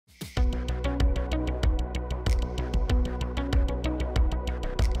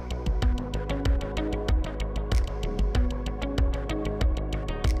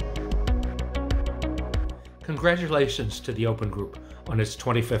Congratulations to the Open Group on its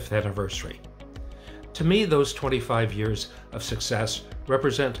 25th anniversary. To me, those 25 years of success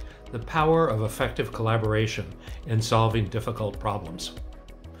represent the power of effective collaboration in solving difficult problems.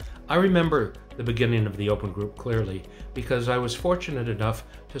 I remember the beginning of the Open Group clearly because I was fortunate enough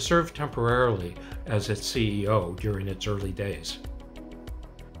to serve temporarily as its CEO during its early days.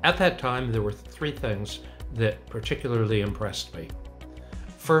 At that time, there were three things that particularly impressed me.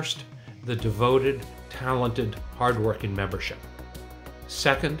 First, the devoted, talented, hardworking membership.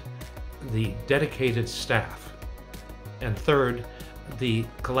 Second, the dedicated staff. And third, the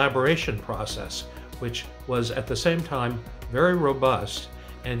collaboration process, which was at the same time very robust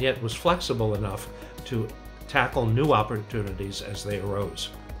and yet was flexible enough to tackle new opportunities as they arose.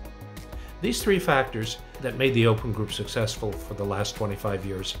 These three factors that made the Open Group successful for the last 25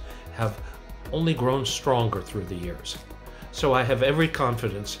 years have only grown stronger through the years. So I have every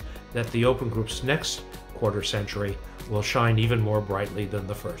confidence that the Open Group's next quarter century will shine even more brightly than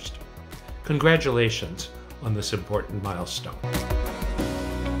the first. Congratulations on this important milestone.